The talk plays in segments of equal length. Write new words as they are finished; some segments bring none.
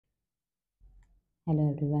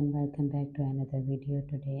Hello everyone, welcome back to another video.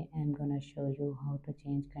 Today I'm gonna show you how to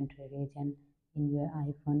change country region in your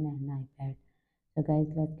iPhone and iPad. So guys,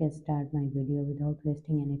 let's get start my video without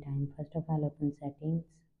wasting any time. First of all, open settings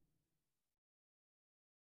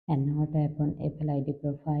and now tap on Apple ID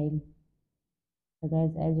profile. So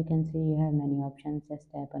guys, as you can see, you have many options. Just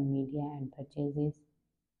tap on media and purchases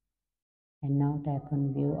and now tap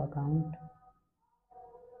on view account.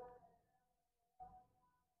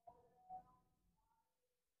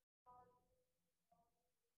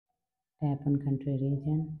 Tap on country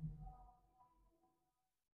region.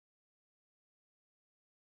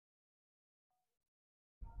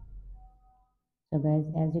 So guys,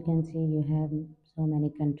 as you can see, you have so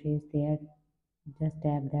many countries there. Just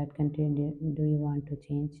tap that country do you want to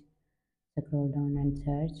change. Scroll down and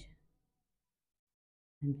search.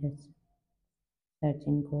 I'm just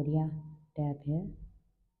searching Korea. Tap here,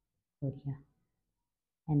 Korea,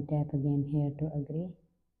 and tap again here to agree.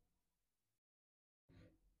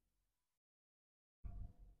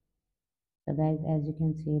 So guys, as you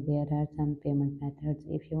can see, there are some payment methods.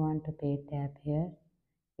 If you want to pay, tap here.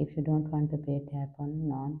 If you don't want to pay, tap on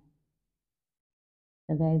none.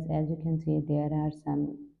 So guys, as you can see, there are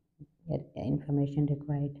some information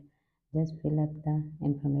required. Just fill up the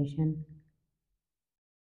information.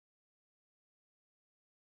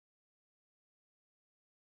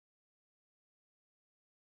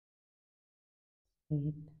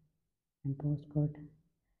 State and postcode.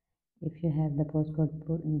 If you have the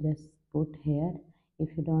postcode, just put here.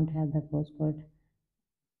 If you don't have the postcode,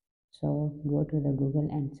 so go to the Google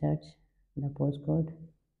and search the postcode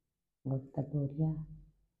of the Korea.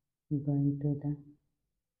 Going to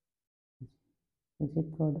the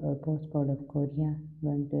zip code or postcode of Korea.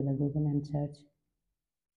 Going to the Google and search.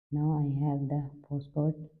 Now I have the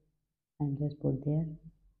postcode and just put there.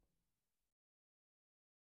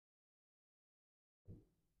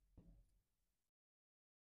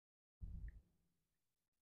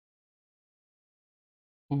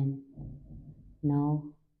 And now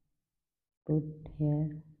put here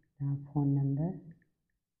the phone number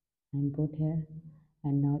and put here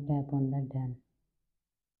and now tap on the done.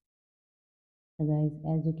 So guys,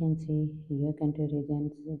 as you can see, your country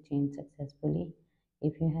regions changed successfully.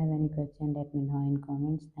 If you have any question, let me know in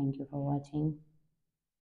comments. Thank you for watching.